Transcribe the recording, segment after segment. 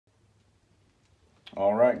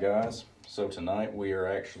All right, guys. So tonight we are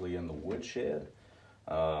actually in the woodshed.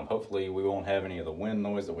 Hopefully we won't have any of the wind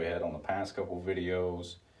noise that we had on the past couple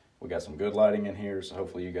videos. We got some good lighting in here, so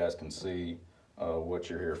hopefully you guys can see what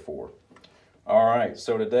you're here for. All right,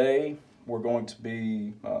 so today we're going to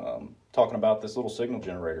be talking about this little signal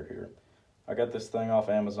generator here. I got this thing off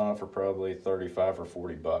Amazon for probably 35 or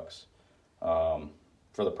 40 bucks.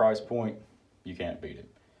 For the price point, you can't beat it.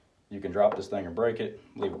 You can drop this thing and break it,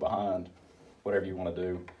 leave it behind, whatever you want to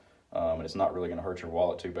do, and it's not really going to hurt your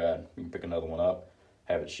wallet too bad. You can pick another one up,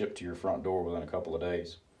 have it shipped to your front door within a couple of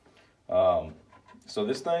days. So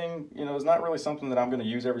this thing, is not really something that I'm going to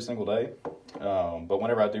use every single day, but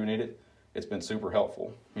whenever I do need it, it's been super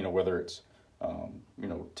helpful. Whether it's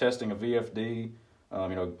testing a VFD,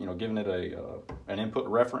 giving it an input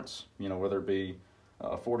reference, whether it be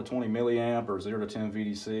 4 to 20 milliamp or 0 to 10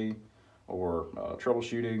 VDC, or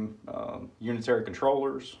troubleshooting unitary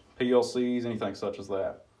controllers, PLCs, anything such as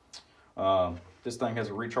that. This thing has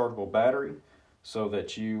a rechargeable battery so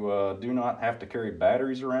that you do not have to carry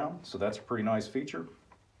batteries around, so that's a pretty nice feature.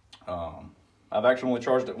 I've actually only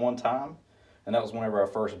charged it one time, and that was whenever I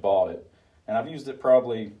first bought it. And I've used it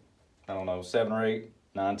probably, 7 or 8,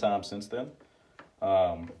 9 times since then.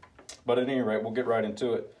 But at any rate, we'll get right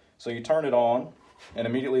into it. So you turn it on, and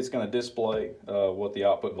immediately it's going to display what the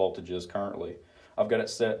output voltage is currently. I've got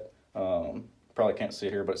it set, probably can't see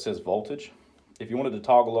it here, but it says voltage. If you wanted to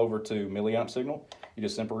toggle over to milliamp signal, you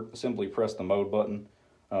just simply press the mode button,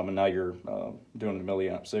 and now you're doing the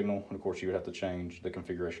milliamp signal. And of course, you would have to change the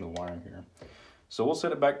configuration of the wiring here. So we'll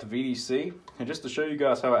set it back to VDC, and just to show you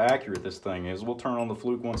guys how accurate this thing is, we'll turn on the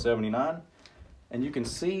Hvac 179, and you can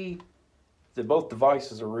see that both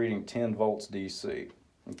devices are reading 10 volts DC,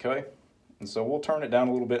 okay? And so we'll turn it down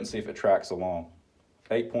a little bit and see if it tracks along.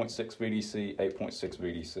 8.6 VDC, 8.6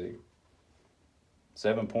 VDC.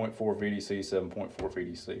 7.4 VDC, 7.4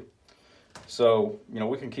 VDC. So,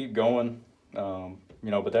 we can keep going,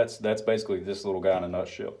 but that's basically this little guy in a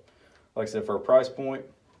nutshell. Like I said, for a price point,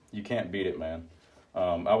 you can't beat it, man.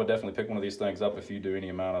 I would definitely pick one of these things up if you do any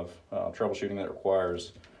amount of troubleshooting that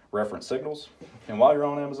requires reference signals. And while you're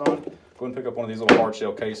on Amazon, go ahead and pick up one of these little hard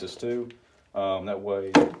shell cases too. That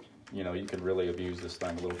way, you can really abuse this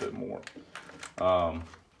thing a little bit more.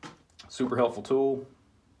 Super helpful tool.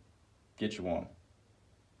 Get you one.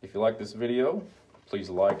 If you like this video, please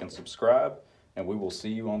like and subscribe, and we will see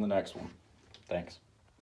you on the next one. Thanks.